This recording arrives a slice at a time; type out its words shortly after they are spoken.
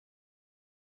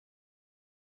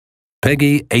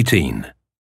Peggy 18.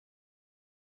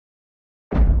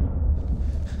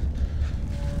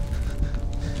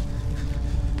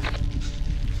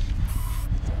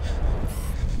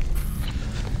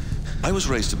 I was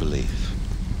raised to believe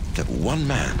that one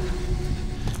man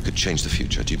could change the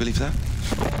future. Do you believe that?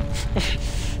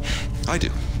 I do.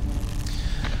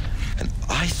 And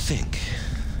I think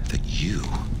that you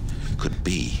could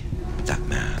be that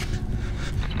man.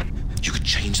 You could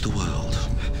change the world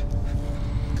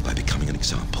by becoming an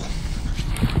example.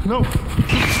 No.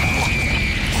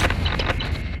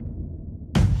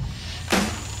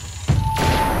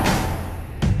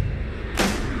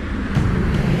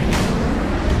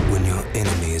 When your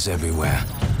enemy is everywhere,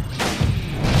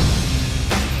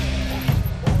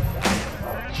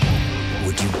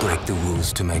 would you break the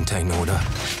rules to maintain order?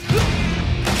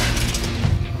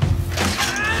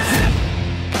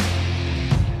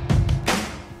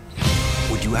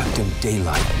 Would you act in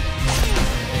daylight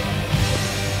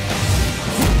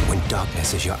when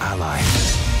darkness is your ally?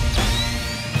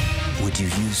 Would you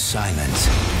use silence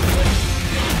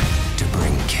to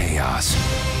bring chaos?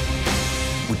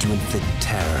 Would you inflict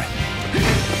terror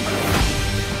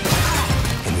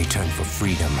in return for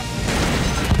freedom?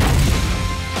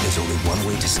 There's only one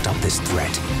way to stop this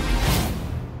threat.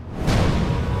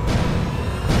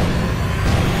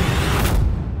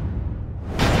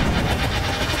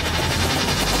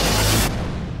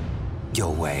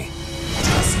 Your way.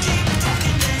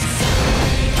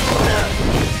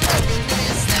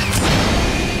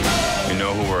 We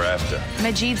know who we're after.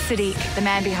 Majid Sadiq, the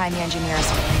man behind the engineers.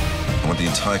 I want the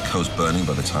entire coast burning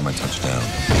by the time I touch down.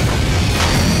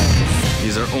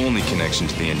 He's our only connection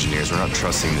to the engineers. We're not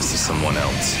trusting this to someone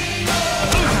else.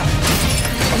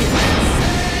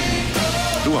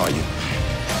 Who are you?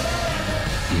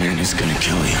 The man who's gonna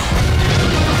kill you.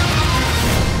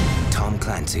 Tom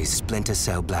Clancy's Splinter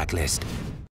Blacklist.